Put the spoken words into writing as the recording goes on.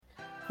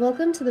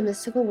Welcome to the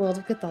mystical world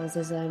of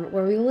Catholicism,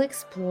 where we will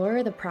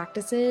explore the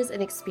practices and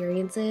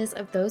experiences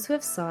of those who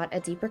have sought a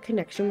deeper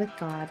connection with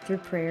God through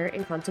prayer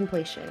and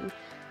contemplation.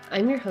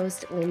 I'm your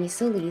host, Lainey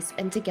Solis,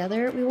 and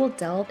together we will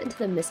delve into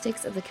the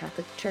mystics of the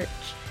Catholic Church,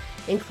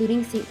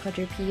 including St.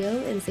 Padre Pio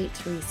and St.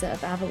 Teresa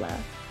of Avila,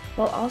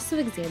 while also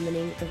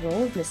examining the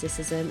role of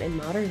mysticism in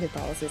modern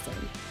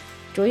Catholicism.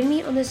 Join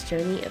me on this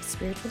journey of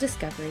spiritual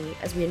discovery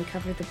as we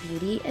uncover the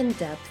beauty and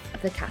depth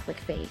of the Catholic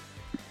faith.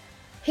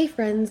 Hey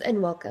friends,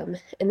 and welcome.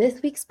 In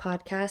this week's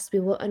podcast, we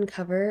will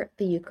uncover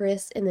the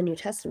Eucharist in the New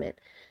Testament.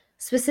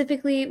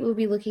 Specifically, we'll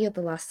be looking at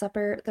the Last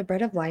Supper, the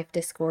Bread of Life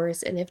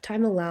discourse, and if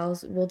time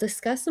allows, we'll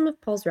discuss some of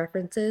Paul's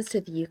references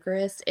to the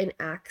Eucharist in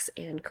Acts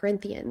and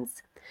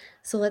Corinthians.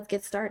 So let's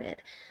get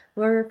started.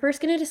 We're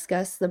first going to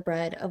discuss the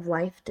Bread of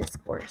Life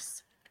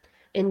discourse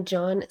in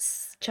John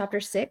chapter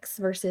 6,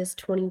 verses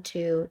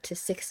 22 to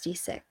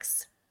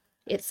 66.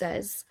 It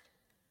says,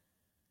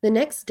 "The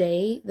next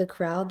day, the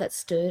crowd that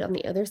stood on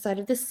the other side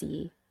of the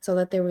sea saw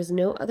that there was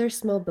no other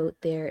small boat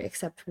there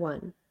except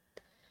one,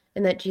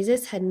 and that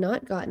Jesus had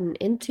not gotten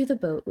into the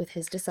boat with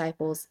his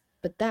disciples,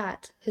 but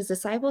that his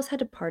disciples had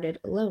departed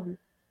alone.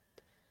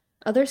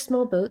 Other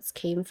small boats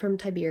came from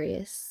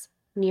Tiberias,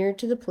 near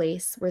to the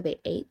place where they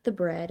ate the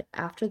bread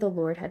after the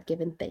Lord had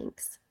given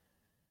thanks.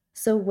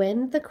 So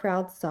when the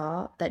crowd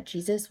saw that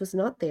Jesus was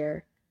not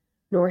there,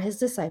 nor his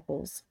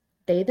disciples,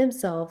 they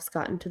themselves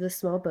got into the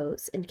small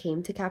boats and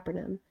came to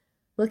Capernaum,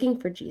 looking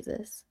for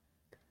Jesus.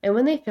 And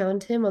when they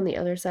found him on the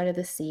other side of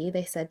the sea,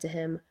 they said to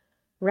him,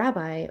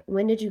 'Rabbi,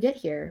 when did you get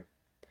here?'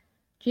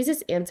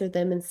 Jesus answered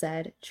them and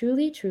said,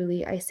 'Truly,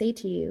 truly, I say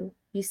to you,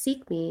 you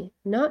seek me,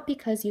 not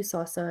because you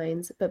saw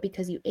signs, but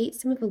because you ate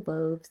some of the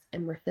loaves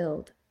and were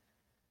filled.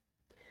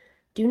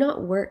 Do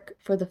not work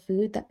for the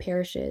food that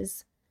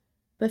perishes,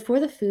 but for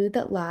the food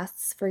that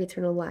lasts for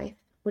eternal life,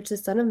 which the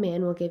Son of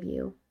Man will give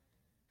you.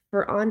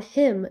 For on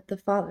him, the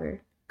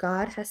Father,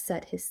 God has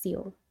set his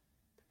seal.'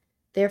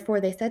 Therefore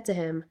they said to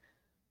him,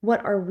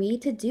 'What are we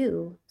to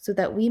do so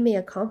that we may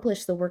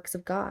accomplish the works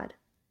of God?'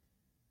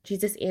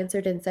 Jesus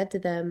answered and said to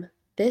them,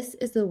 'This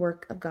is the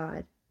work of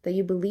God, that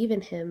you believe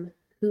in him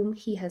whom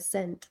he has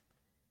sent.'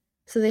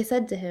 So they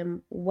said to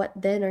him, 'What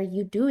then are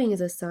you doing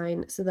as a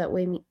sign so that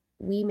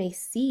we may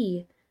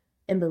see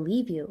and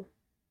believe you?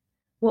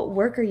 What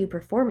work are you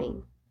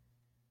performing?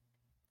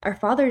 Our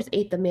fathers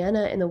ate the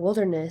manna in the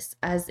wilderness,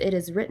 as it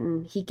is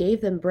written, he gave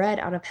them bread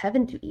out of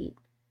heaven to eat.'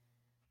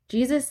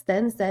 Jesus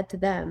then said to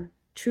them,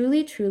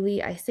 'Truly,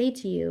 truly, I say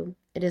to you,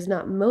 it is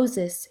not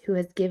Moses who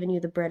has given you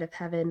the bread of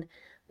heaven,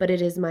 but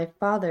it is my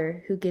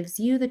Father who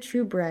gives you the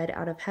true bread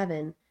out of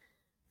heaven.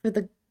 For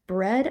the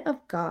bread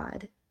of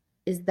God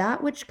is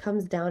that which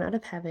comes down out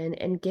of heaven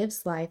and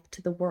gives life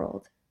to the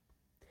world.'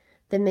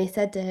 Then they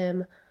said to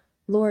him,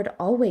 'Lord,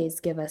 always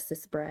give us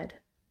this bread.'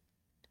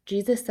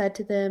 Jesus said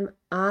to them,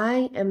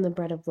 'I am the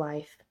bread of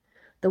life.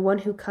 The one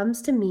who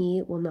comes to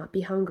me will not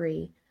be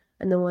hungry,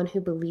 and the one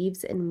who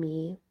believes in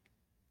me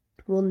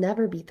will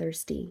never be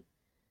thirsty.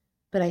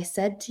 But I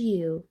said to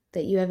you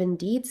that you have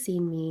indeed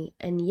seen me,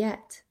 and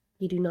yet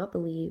you do not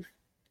believe.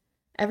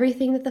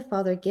 Everything that the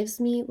Father gives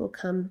me will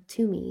come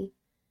to me,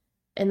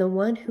 and the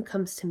one who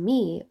comes to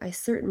me I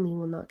certainly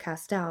will not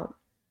cast out.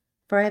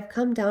 For I have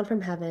come down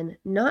from heaven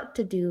not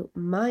to do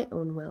my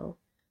own will,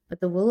 but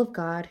the will of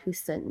God who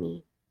sent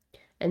me.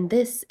 And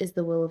this is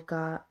the will of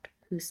him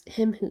who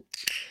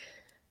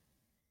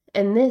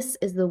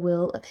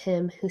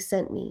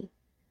sent me,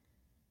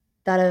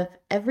 that of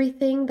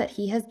everything that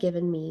he has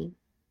given me,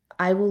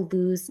 I will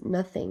lose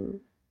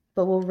nothing,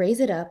 but will raise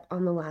it up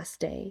on the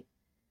last day.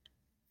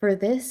 For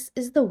this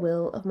is the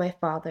will of my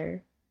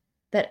Father,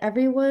 that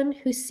everyone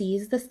who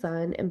sees the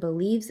Son and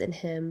believes in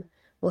him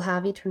will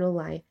have eternal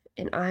life,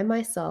 and I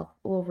myself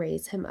will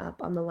raise him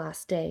up on the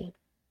last day.'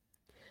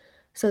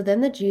 So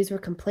then the Jews were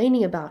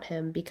complaining about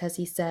him because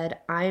he said,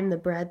 'I am the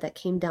bread that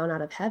came down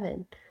out of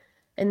heaven.'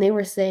 And they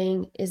were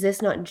saying, 'Is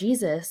this not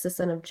Jesus, the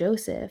son of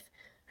Joseph,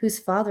 whose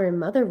father and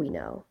mother we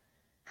know?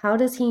 How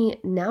does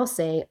he now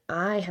say,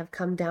 I have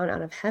come down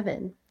out of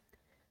heaven?'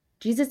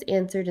 Jesus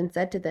answered and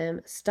said to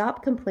them,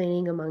 'Stop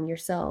complaining among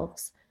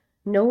yourselves.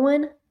 No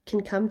one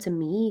can come to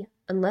me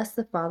unless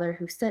the Father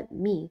who sent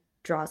me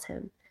draws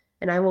him,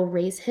 and I will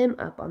raise him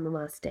up on the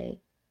last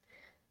day.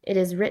 It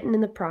is written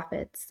in the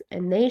prophets,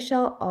 and they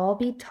shall all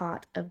be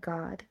taught of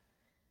God.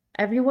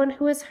 Everyone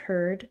who has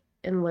heard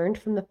and learned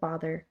from the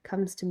Father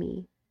comes to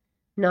me.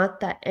 Not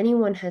that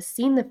anyone has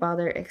seen the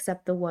Father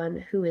except the one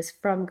who is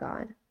from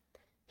God.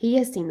 He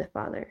has seen the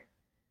Father.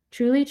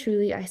 Truly,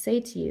 truly, I say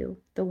to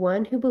you, the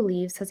one who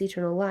believes has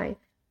eternal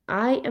life.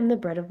 I am the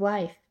bread of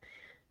life.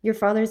 Your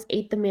fathers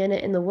ate the manna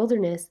in the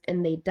wilderness,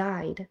 and they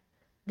died.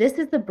 This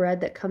is the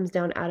bread that comes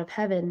down out of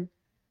heaven,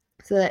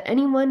 so that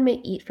anyone may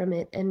eat from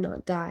it and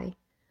not die.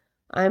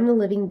 I am the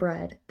living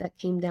bread that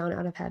came down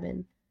out of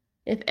heaven.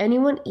 If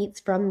anyone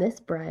eats from this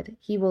bread,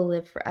 he will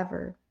live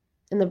forever.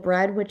 And the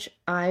bread which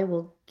I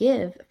will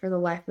give for the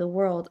life of the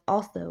world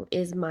also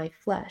is my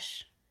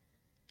flesh.'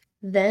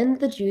 Then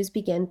the Jews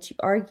began to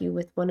argue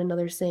with one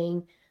another,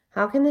 saying,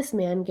 'How can this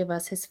man give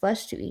us his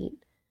flesh to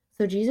eat?'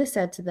 So Jesus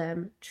said to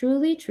them,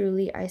 "Truly,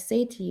 truly, I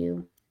say to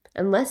you,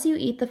 unless you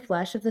eat the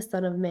flesh of the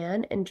Son of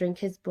Man and drink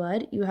his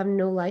blood, you have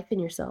no life in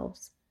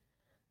yourselves.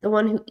 The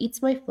one who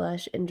eats my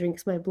flesh and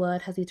drinks my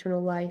blood has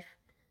eternal life,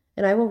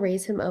 and I will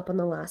raise him up on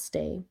the last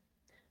day.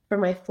 For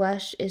my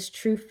flesh is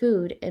true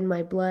food, and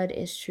my blood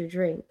is true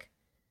drink.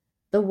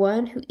 The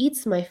one who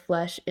eats my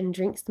flesh and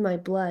drinks my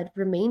blood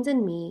remains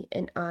in me,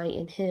 and I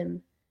in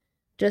him.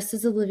 Just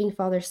as the living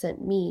Father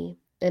sent me,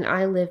 and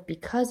I live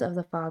because of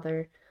the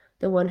Father,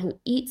 the one who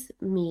eats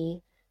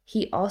me,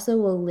 he also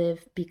will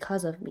live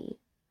because of me.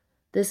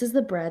 This is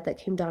the bread that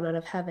came down out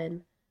of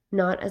heaven,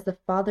 not as the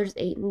fathers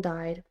ate and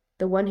died.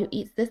 The one who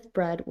eats this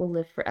bread will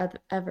live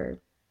forever."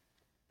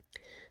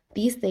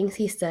 These things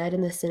he said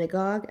in the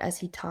synagogue as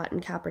he taught in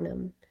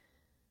Capernaum.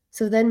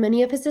 So then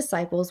many of his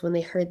disciples, when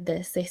they heard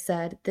this, they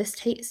said, "This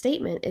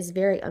statement is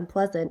very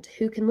unpleasant.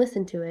 Who can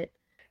listen to it?"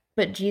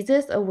 But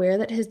Jesus, aware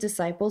that his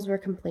disciples were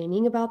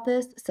complaining about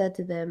this, said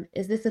to them,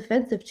 "Is this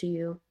offensive to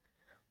you?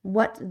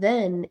 What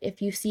then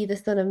if you see the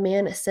Son of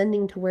Man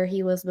ascending to where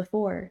he was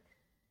before?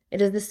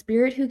 It is the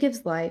Spirit who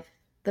gives life.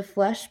 The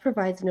flesh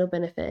provides no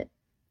benefit.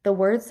 The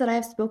words that I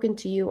have spoken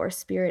to you are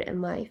spirit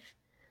and life.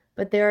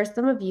 But there are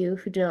some of you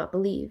who do not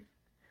believe."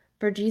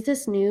 For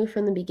Jesus knew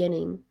from the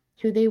beginning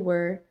who they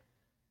were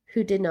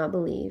who did not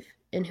believe,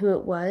 and who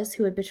it was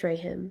who would betray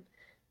him.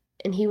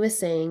 And he was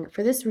saying,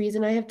 "For this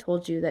reason I have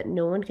told you that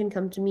no one can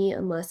come to me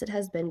unless it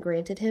has been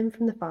granted him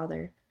from the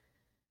Father."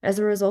 As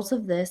a result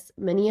of this,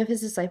 many of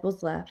his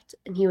disciples left,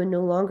 and he would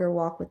no longer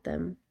walk with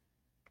them.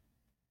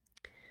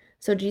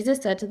 So Jesus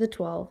said to the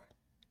 12,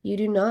 "You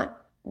do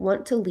not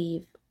want to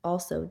leave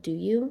also, do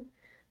you?"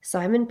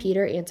 Simon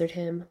Peter answered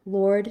him,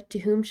 "Lord, to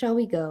whom shall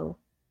we go?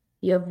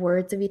 You have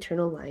words of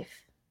eternal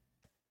life."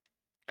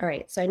 All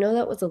right, so I know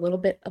that was a little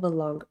bit of a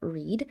long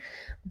read,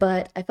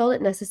 but I felt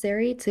it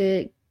necessary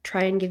to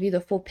try and give you the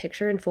full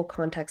picture and full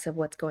context of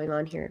what's going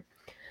on here.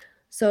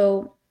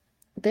 So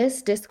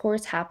this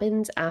discourse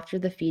happens after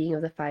the feeding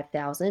of the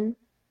 5,000.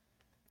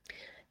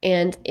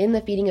 And in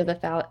the feeding of the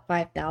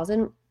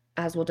 5,000,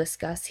 as we'll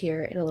discuss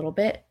here in a little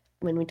bit,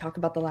 when we talk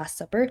about the Last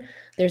Supper,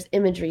 there's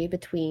imagery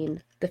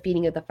between the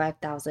feeding of the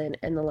 5,000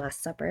 and the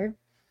Last Supper.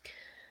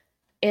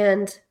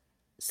 And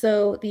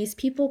so these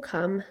people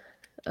come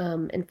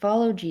and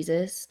follow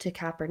Jesus to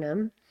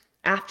Capernaum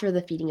after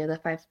the feeding of the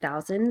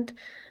 5,000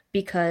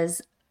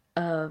 because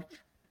of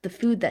the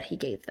food that he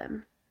gave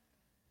them,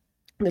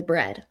 the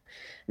bread.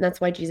 And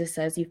that's why Jesus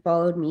says, "You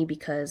followed me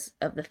because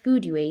of the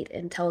food you ate,"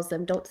 and tells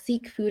them, "Don't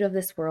seek food of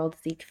this world,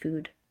 seek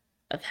food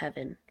of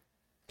heaven."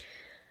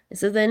 And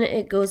so then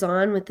it goes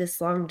on with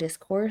this long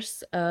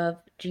discourse of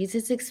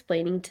Jesus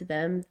explaining to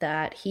them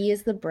that he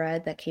is the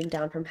bread that came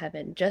down from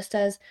heaven. Just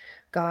as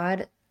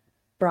God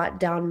brought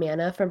down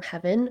manna from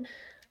heaven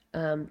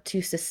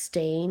to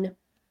sustain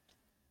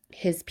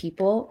his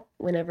people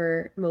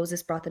whenever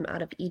Moses brought them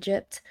out of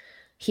Egypt,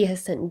 he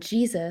has sent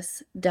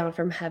Jesus down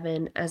from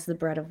heaven as the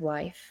bread of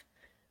life,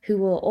 who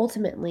will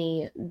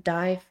ultimately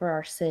die for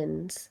our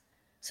sins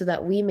so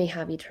that we may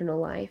have eternal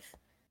life.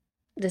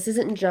 This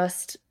isn't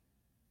just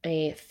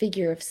a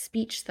figure of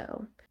speech,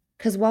 though,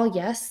 because while,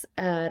 yes,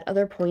 at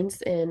other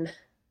points in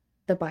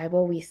the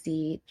Bible, we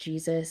see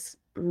Jesus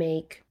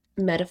make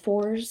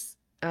metaphors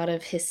out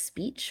of his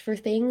speech for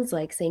things,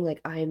 like saying,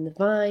 like, "I am the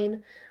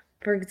vine,"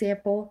 for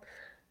example,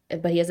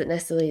 but he doesn't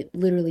necessarily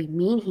literally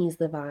mean he's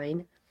the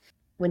vine.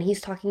 When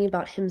he's talking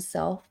about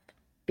himself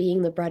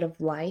being the bread of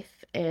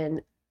life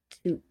and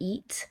to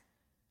eat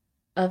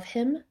of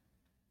him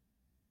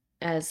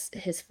as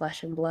his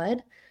flesh and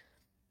blood,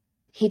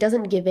 he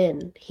doesn't give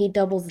in. He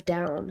doubles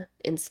down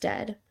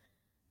instead.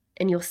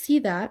 And you'll see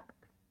that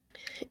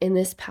in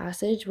this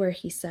passage where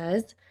he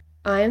says,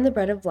 "I am the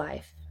bread of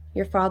life.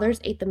 Your fathers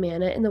ate the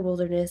manna in the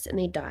wilderness and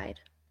they died.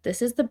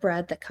 This is the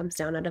bread that comes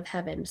down out of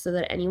heaven, so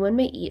that anyone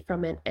may eat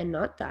from it and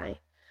not die.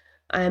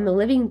 I am the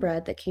living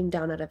bread that came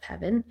down out of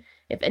heaven.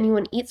 If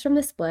anyone eats from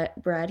this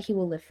bread, he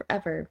will live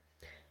forever.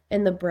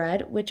 And the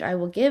bread which I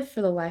will give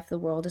for the life of the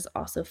world is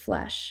also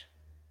flesh.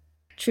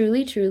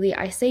 Truly, truly,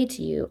 I say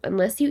to you,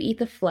 unless you eat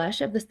the flesh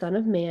of the Son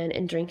of Man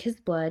and drink his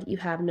blood, you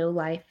have no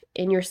life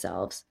in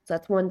yourselves." So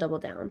that's one double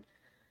down.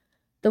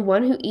 "The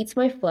one who eats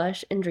my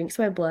flesh and drinks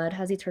my blood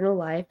has eternal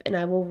life, and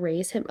I will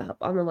raise him up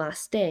on the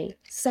last day."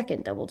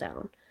 Second double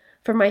down.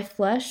 "For my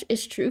flesh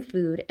is true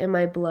food, and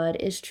my blood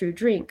is true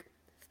drink."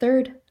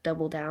 Third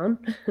double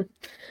down.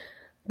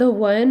 "The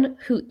one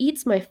who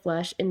eats my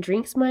flesh and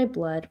drinks my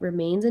blood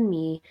remains in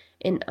me,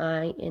 and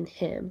I in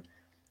him."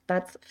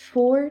 That's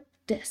four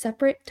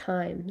separate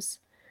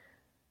times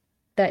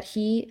that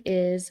he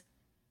is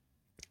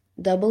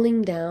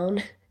doubling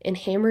down and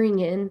hammering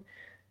in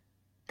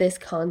this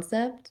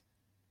concept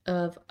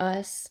of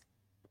us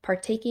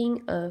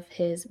partaking of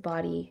his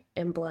body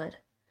and blood.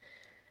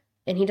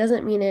 And he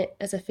doesn't mean it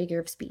as a figure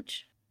of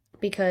speech,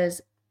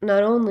 because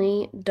not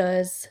only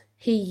does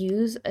he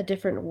use a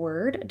different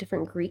word, a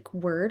different Greek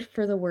word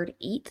for the word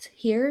eat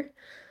here.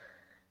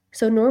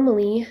 So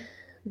normally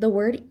the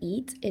word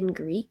eat in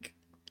Greek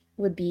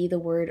would be the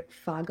word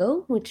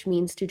phago, which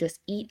means to just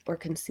eat or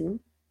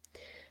consume.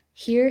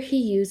 Here he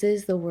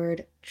uses the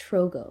word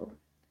trogo.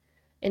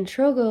 And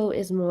trogo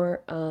is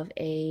more of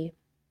a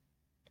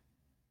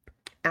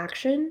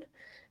action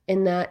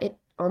in that it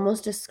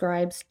almost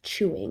describes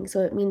chewing.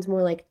 So it means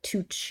more like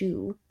to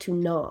chew, to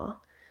gnaw.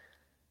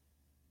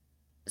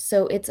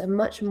 So it's a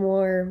much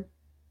more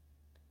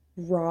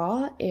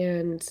raw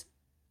and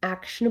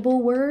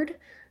actionable word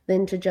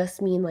than to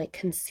just mean like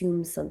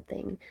consume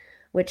something,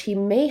 which he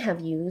may have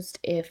used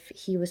if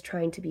he was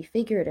trying to be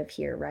figurative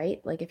here,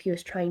 right? Like if he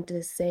was trying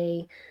to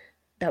say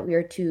that we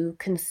are to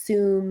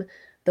consume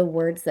the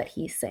words that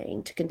he's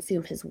saying, to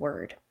consume his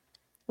word.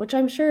 Which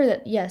I'm sure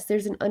that, yes,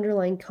 there's an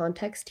underlying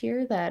context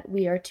here that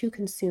we are to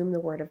consume the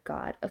word of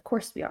God. Of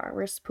course we are.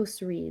 We're supposed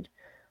to read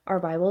our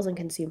Bibles and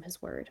consume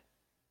his word.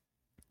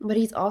 But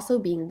he's also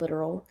being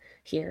literal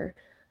here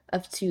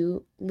of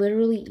to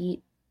literally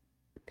eat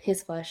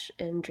his flesh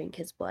and drink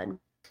his blood.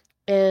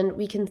 And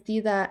we can see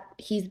that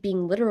he's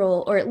being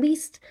literal, or at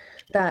least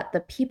that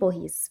the people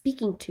he's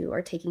speaking to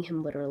are taking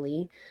him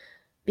literally,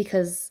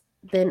 because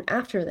then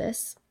after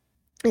this,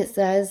 it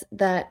says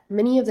that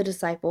many of the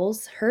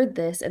disciples heard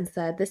this and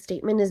said, "This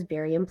statement is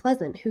very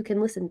unpleasant. Who can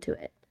listen to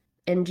it?"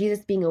 And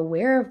Jesus, being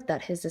aware of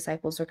that his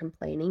disciples are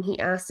complaining, he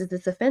asked, "Is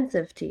this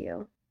offensive to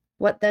you?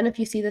 What then if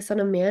you see the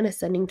Son of Man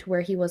ascending to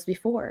where he was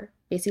before?"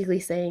 Basically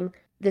saying,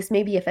 this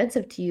may be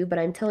offensive to you, but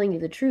I'm telling you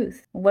the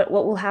truth. What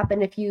will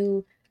happen if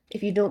you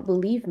don't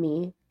believe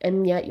me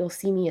and yet you'll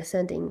see me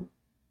ascending?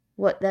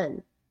 What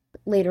then?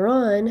 Later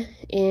on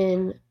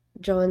in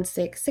John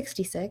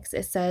 6:66,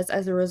 it says,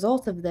 "As a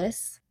result of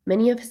this,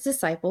 many of his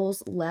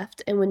disciples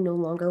left and would no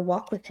longer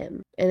walk with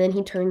him." And then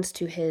he turns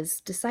to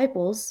his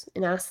disciples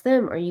and asks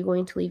them, "Are you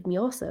going to leave me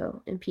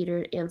also?" And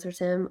Peter answers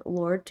him,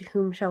 "Lord, to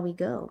whom shall we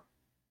go?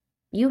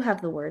 You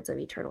have the words of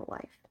eternal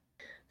life."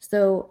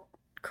 So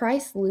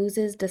Christ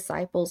loses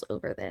disciples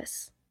over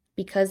this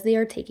because they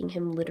are taking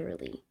him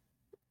literally.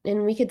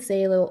 And we could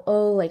say a little,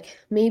 oh, like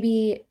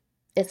maybe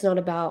it's not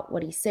about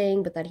what he's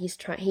saying, but that he's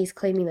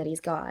claiming that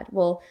he's God.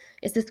 Well,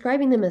 it's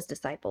describing them as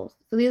disciples.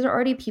 So these are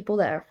already people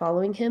that are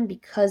following him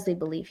because they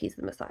believe he's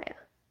the Messiah.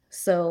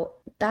 So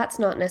that's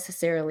not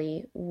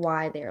necessarily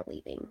why they're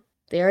leaving.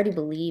 They already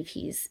believe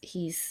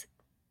he's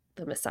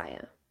the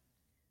Messiah.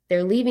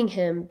 They're leaving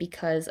him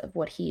because of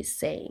what he's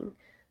saying.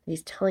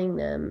 He's telling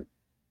them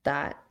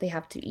that they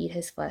have to eat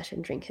his flesh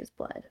and drink his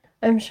blood.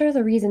 I'm sure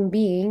the reason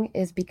being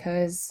is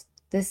because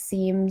this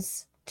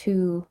seems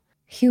to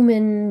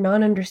human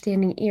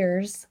non-understanding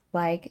ears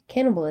like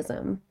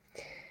cannibalism.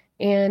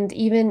 And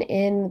even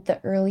in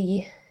the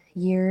early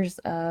years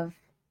of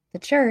the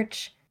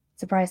church,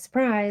 surprise,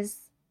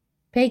 surprise,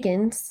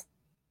 pagans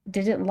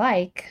didn't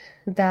like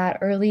that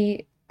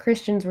early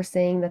Christians were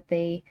saying that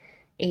they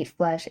ate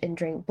flesh and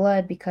drank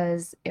blood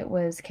because it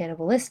was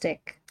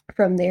cannibalistic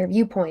from their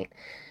viewpoint.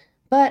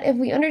 But if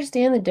we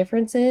understand the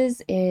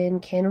differences in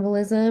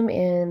cannibalism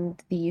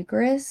and the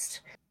Eucharist,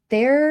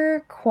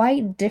 they're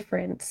quite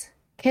different.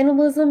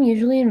 Cannibalism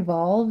usually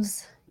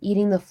involves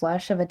eating the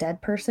flesh of a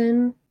dead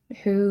person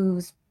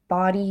whose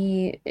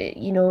body,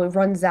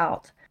 runs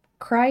out.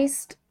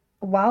 Christ,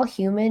 while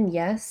human,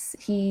 yes,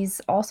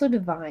 he's also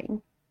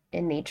divine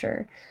in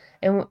nature.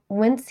 And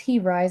once he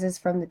rises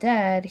from the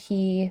dead,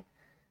 he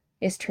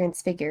is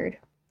transfigured.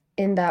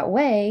 In that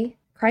way,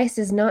 Christ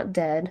is not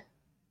dead,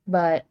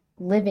 but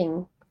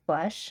living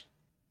flesh.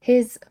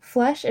 His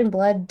flesh and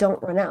blood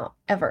don't run out,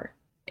 ever.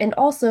 And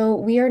also,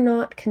 we are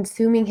not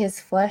consuming his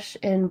flesh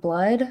and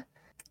blood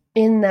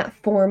in that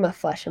form of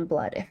flesh and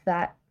blood, if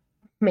that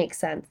makes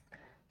sense.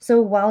 So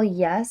while,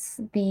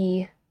 yes,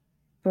 the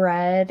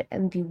bread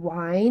and the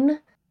wine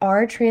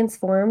are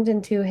transformed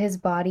into his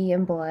body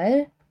and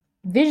blood,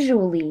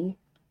 visually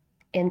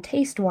and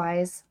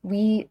taste-wise,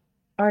 we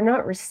are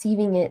not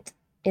receiving it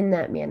in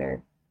that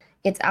manner.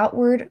 Its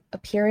outward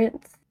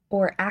appearance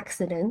or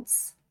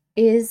accidents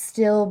is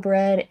still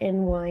bread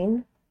and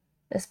wine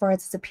as far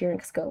as its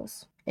appearance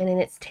goes and in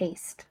its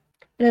taste.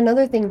 And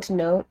another thing to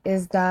note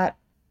is that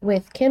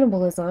with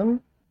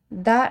cannibalism,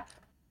 that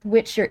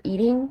which you're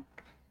eating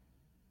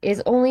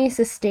is only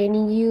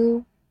sustaining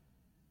you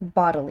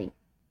bodily.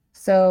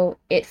 So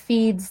it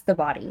feeds the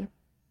body.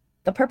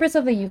 The purpose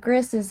of the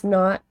Eucharist is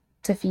not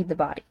to feed the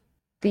body.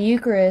 The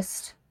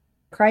Eucharist,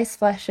 Christ's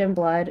flesh and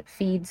blood,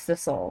 feeds the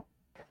soul.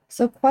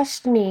 So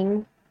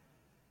questioning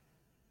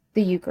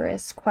the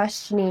Eucharist,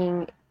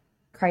 questioning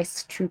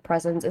Christ's true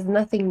presence is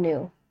nothing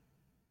new.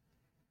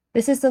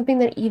 This is something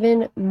that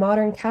even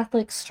modern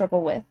Catholics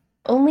struggle with.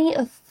 Only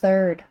a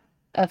third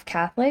of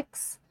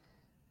Catholics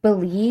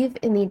believe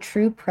in the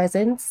true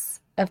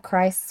presence of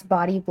Christ's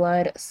body,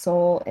 blood,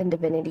 soul, and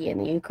divinity in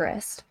the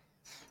Eucharist.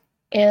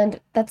 And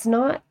that's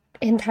not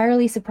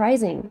entirely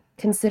surprising,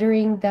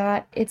 considering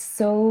that it's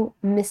so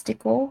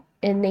mystical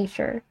in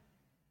nature.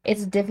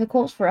 It's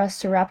difficult for us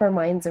to wrap our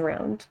minds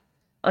around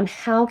on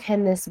how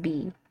can this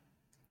be.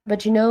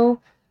 But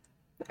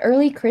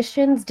early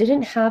Christians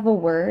didn't have a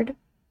word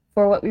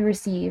for what we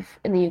receive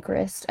in the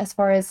Eucharist as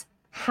far as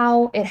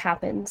how it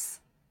happens.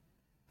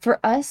 For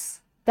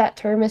us, that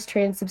term is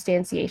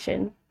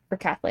transubstantiation for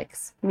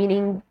Catholics,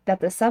 meaning that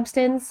the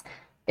substance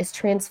is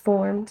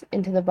transformed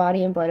into the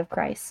body and blood of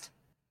Christ.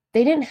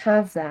 They didn't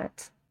have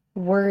that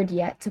word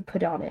yet to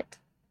put on it,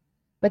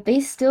 but they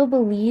still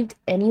believed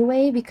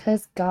anyway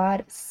because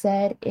God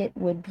said it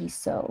would be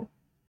so.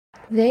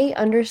 They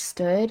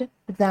understood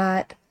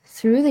that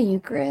through the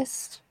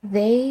Eucharist,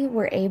 they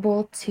were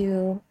able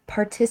to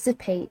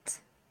participate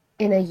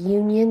in a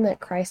union that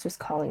Christ was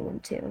calling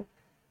them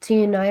to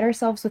unite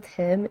ourselves with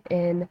Him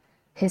in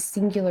His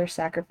singular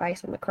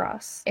sacrifice on the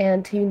cross,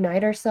 and to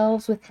unite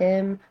ourselves with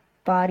Him,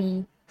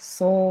 body,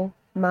 soul,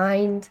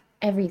 mind,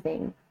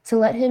 everything, to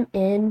let Him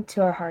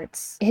into our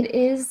hearts. It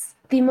is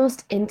the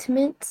most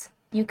intimate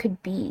you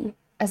could be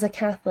as a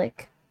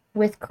Catholic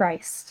with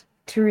Christ,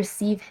 to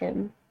receive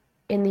Him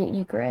in the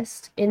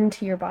Eucharist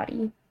into your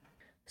body.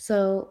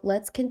 So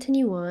let's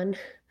continue on.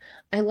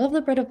 I love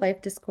the Bread of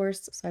Life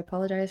discourse, so I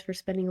apologize for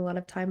spending a lot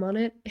of time on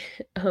it.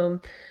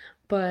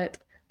 But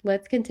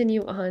let's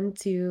continue on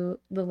to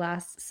the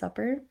Last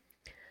Supper.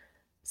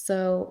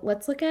 So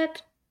let's look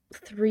at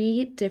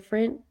 3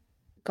 different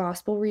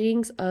gospel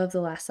readings of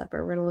the Last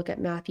Supper. We're going to look at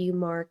Matthew,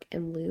 Mark,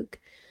 and Luke.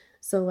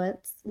 So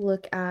let's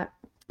look at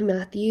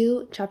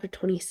Matthew chapter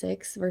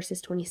 26,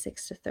 verses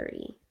 26 to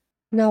 30.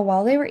 Now,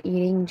 while they were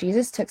eating,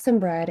 Jesus took some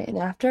bread, and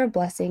after a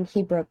blessing,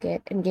 he broke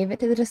it and gave it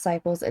to the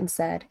disciples and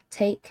said,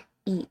 "Take,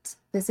 eat,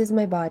 this is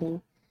my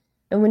body."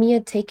 And when he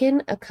had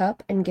taken a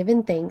cup and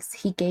given thanks,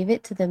 he gave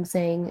it to them,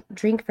 saying,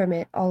 "Drink from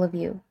it, all of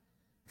you.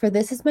 For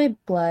this is my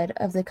blood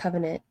of the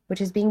covenant,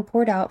 which is being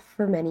poured out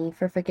for many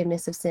for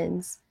forgiveness of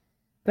sins.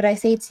 But I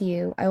say to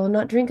you, I will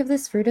not drink of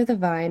this fruit of the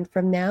vine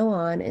from now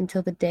on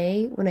until the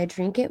day when I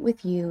drink it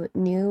with you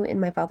new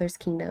in my Father's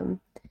kingdom."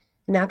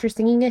 And after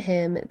singing a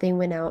hymn, they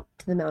went out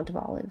to the Mount of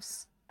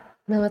Olives.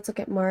 Now let's look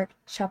at Mark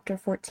chapter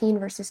 14,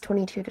 verses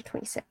 22 to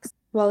 26.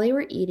 While they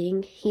were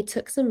eating, he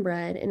took some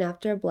bread, and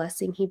after a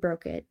blessing, he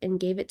broke it and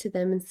gave it to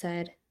them and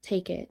said,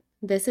 "Take it.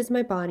 This is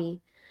my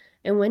body."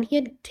 And when he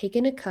had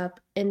taken a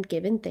cup and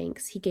given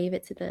thanks, he gave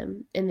it to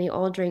them, and they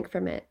all drank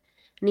from it.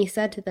 And he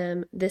said to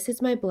them, "This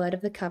is my blood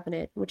of the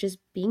covenant, which is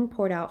being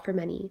poured out for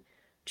many.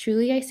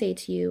 Truly I say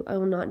to you, I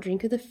will not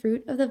drink of the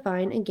fruit of the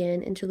vine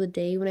again until the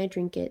day when I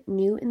drink it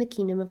new in the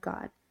kingdom of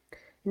God."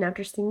 And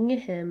after singing a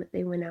hymn,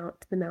 they went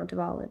out to the Mount of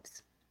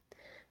Olives.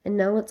 And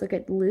now let's look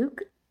at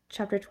Luke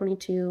chapter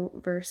 22,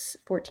 verse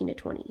 14 to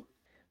 20.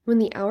 When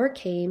the hour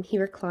came, he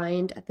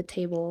reclined at the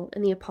table,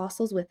 and the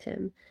apostles with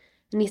him.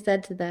 And he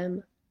said to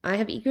them, "I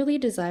have eagerly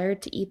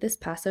desired to eat this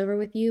Passover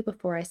with you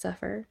before I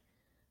suffer.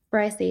 For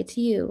I say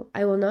to you,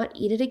 I will not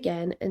eat it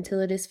again until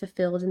it is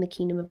fulfilled in the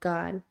kingdom of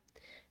God."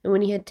 And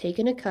when he had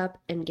taken a cup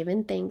and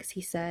given thanks,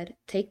 he said,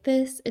 "Take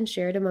this and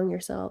share it among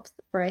yourselves.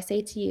 For I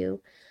say to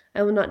you,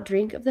 I will not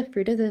drink of the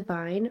fruit of the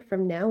vine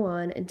from now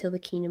on until the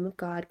kingdom of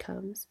God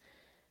comes."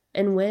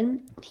 And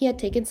when he had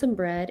taken some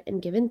bread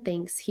and given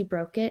thanks, he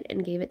broke it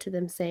and gave it to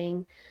them,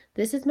 saying,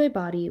 "This is my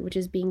body, which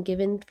is being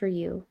given for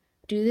you.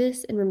 Do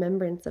this in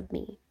remembrance of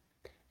me."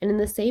 And in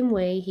the same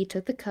way, he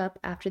took the cup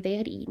after they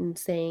had eaten,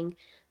 saying,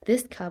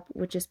 "This cup,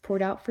 which is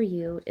poured out for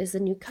you, is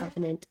the new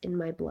covenant in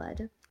my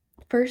blood."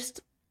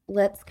 First,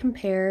 let's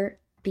compare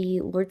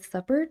the Lord's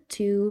Supper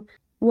to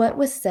what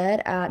was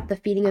said at the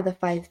feeding of the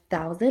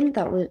 5,000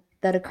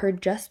 that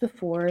occurred just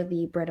before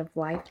the Bread of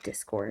Life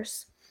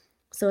discourse.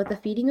 So at the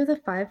feeding of the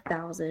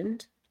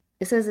 5,000,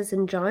 it says this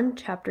in John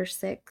chapter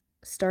 6,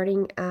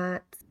 starting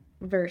at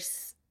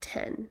verse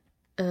 10.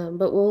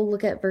 But we'll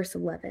look at verse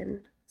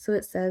 11. So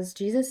it says,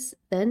 "Jesus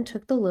then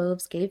took the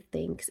loaves, gave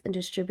thanks, and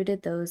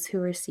distributed those who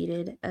were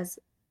seated as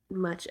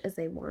much as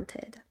they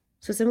wanted."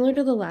 So similar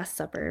to the Last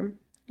Supper,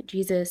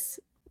 Jesus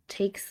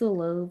takes the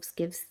loaves,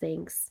 gives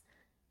thanks,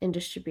 and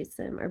distributes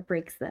them, or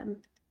breaks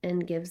them,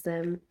 and gives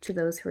them to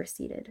those who are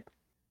seated.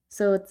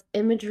 So it's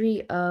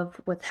imagery of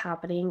what's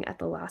happening at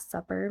the Last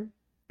Supper,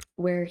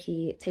 where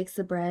he takes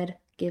the bread,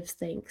 gives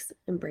thanks,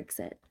 and breaks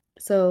it.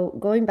 So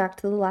going back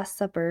to the Last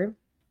Supper,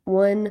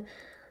 one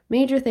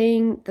major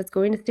thing that's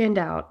going to stand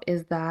out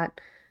is that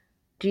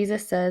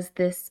Jesus says,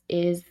 "This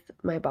is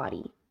my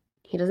body."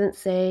 He doesn't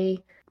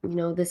say,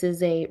 "This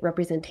is a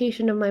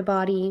representation of my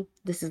body.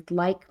 This is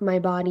like my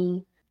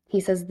body." He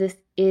says,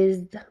 "This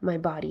is my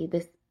body.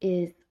 This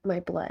is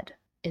my blood.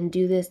 And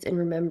do this in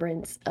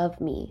remembrance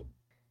of me."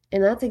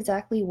 And that's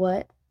exactly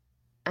what,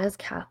 as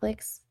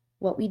Catholics,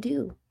 what we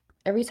do.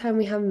 Every time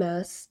we have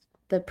Mass,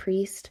 the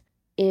priest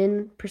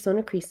in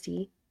persona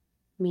Christi,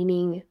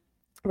 meaning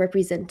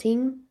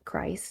representing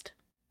Christ,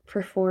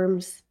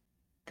 performs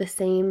the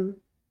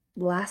same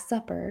Last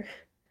Supper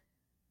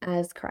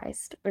as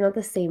Christ. Or not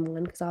the same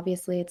one, because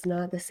obviously it's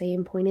not the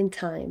same point in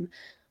time,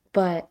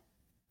 but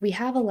we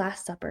have a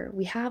Last Supper.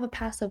 We have a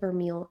Passover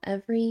meal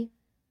every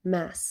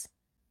Mass,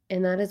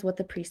 and that is what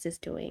the priest is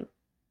doing.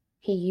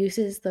 He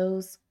uses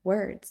those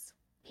words.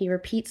 He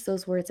repeats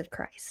those words of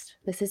Christ.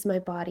 "This is my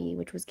body,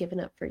 which was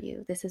given up for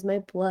you. This is my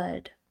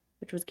blood,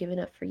 which was given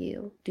up for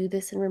you. Do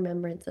this in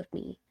remembrance of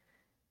me."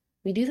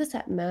 We do this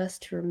at Mass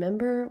to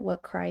remember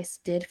what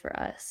Christ did for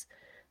us,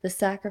 the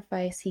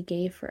sacrifice he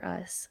gave for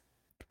us,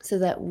 so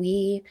that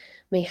we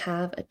may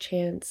have a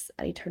chance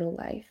at eternal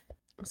life.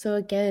 So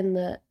again,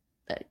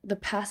 the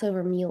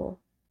Passover meal,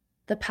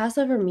 The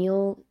Passover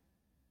meal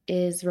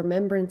is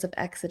remembrance of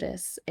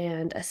Exodus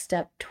and a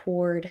step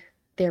toward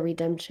their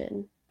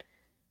redemption.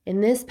 In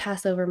this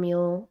Passover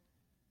meal,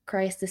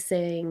 Christ is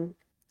saying,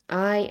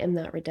 I am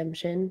that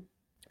redemption.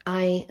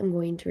 I am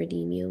going to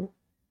redeem you.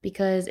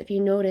 Because if you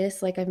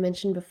notice, like I've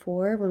mentioned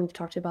before, when we've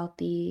talked about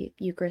the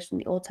Eucharist in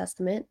the Old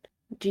Testament,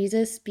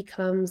 Jesus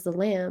becomes the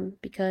lamb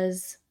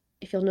because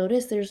if you'll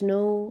notice, there's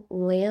no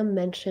lamb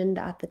mentioned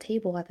at the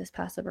table at this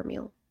Passover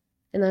meal.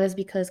 And that is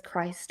because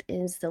Christ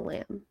is the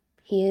lamb.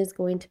 He is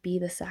going to be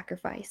the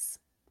sacrifice.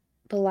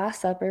 The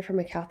Last Supper, from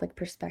a Catholic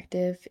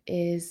perspective,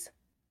 is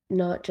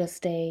not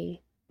just a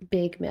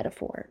big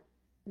metaphor.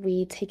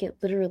 We take it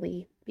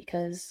literally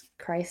because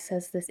Christ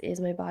says, this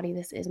is my body,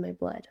 this is my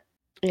blood.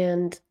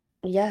 And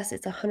yes,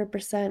 it's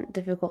 100%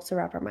 difficult to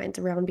wrap our minds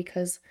around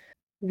because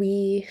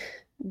we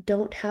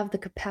don't have the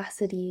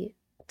capacity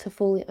to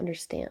fully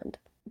understand.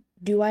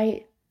 Do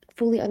I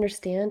fully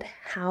understand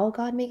how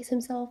God makes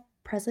himself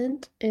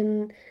present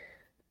in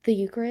the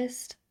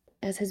Eucharist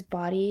as his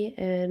body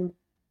and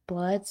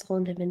blood, soul,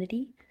 and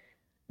divinity?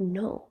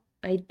 No,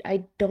 I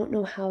don't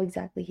know how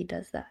exactly he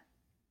does that.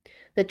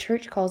 The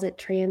church calls it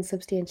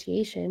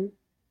transubstantiation,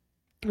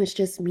 which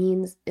just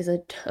means is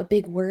a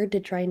big word to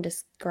try and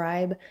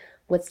describe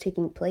what's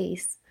taking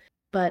place.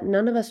 But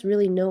none of us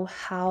really know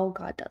how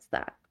God does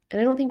that. And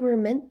I don't think we're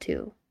meant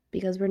to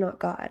because we're not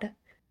God.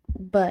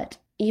 But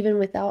even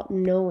without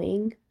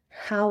knowing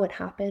how it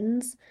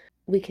happens,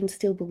 we can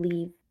still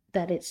believe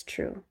that it's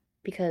true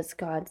because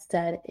God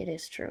said it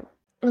is true.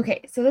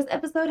 Okay, so this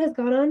episode has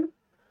gone on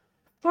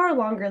far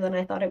longer than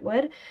I thought it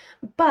would,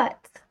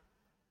 but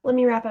let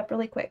me wrap up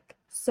really quick.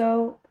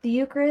 So the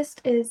Eucharist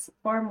is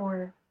far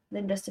more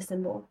than just a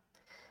symbol.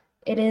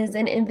 It is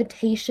an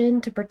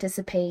invitation to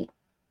participate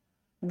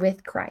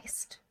with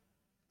Christ.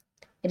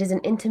 It is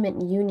an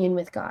intimate union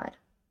with God.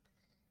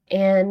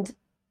 And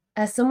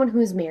as someone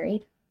who is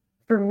married,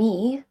 for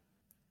me,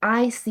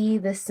 I see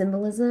this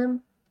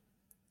symbolism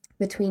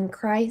between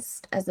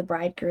Christ as the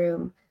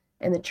bridegroom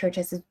and the church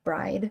as his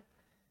bride.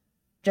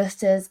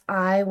 Just as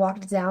I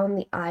walked down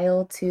the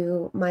aisle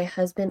to my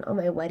husband on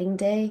my wedding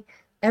day,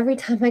 every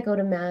time I go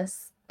to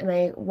Mass and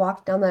I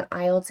walk down that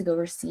aisle to go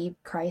receive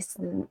Christ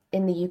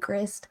in the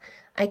Eucharist,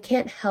 I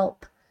can't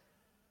help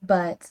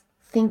but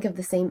think of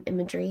the same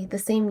imagery. The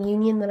same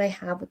union that I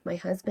have with my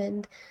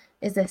husband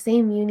is the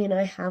same union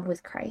I have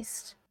with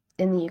Christ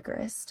in the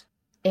Eucharist.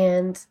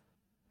 And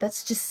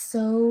that's just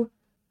so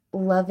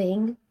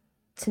loving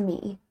to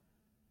me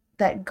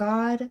that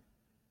God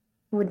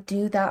would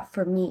do that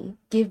for me,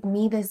 give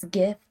me this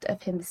gift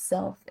of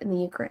himself in the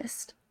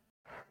Eucharist.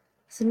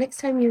 So next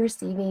time you're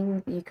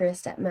receiving the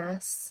Eucharist at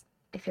Mass,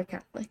 if you're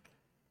Catholic,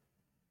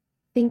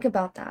 think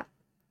about that.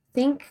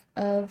 Think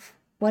of,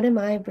 what am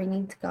I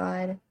bringing to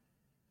God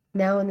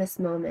now in this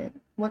moment?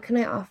 What can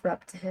I offer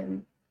up to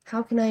him?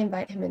 How can I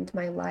invite him into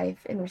my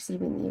life in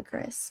receiving the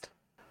Eucharist?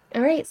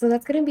 All right, so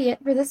that's going to be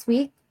it for this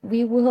week.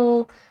 We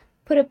will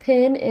put a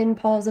pin in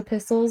Paul's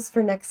epistles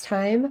for next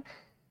time.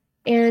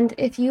 And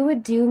if you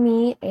would do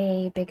me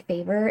a big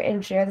favor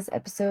and share this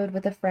episode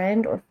with a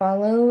friend or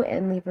follow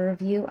and leave a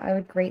review, I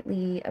would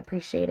greatly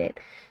appreciate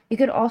it. You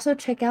could also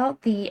check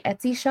out the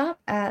Etsy shop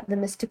at The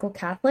Mystical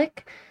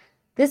Catholic.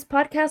 This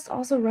podcast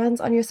also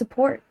runs on your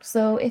support.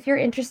 So if you're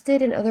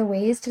interested in other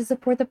ways to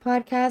support the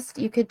podcast,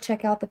 you could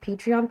check out the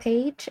Patreon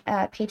page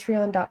at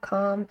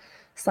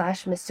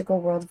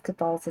patreon.com/Mystical World of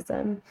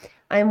Catholicism.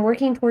 I'm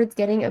working towards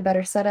getting a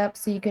better setup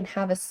so you can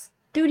have a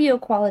studio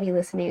quality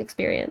listening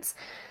experience.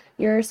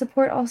 Your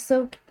support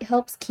also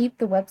helps keep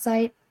the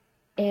website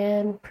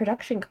and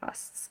production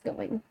costs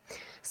going.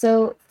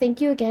 So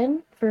thank you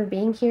again for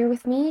being here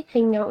with me,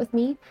 hanging out with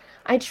me.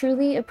 I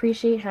truly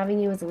appreciate having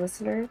you as a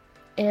listener,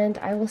 and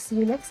I will see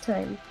you next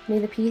time. May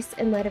the peace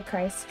and light of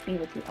Christ be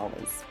with you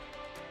always.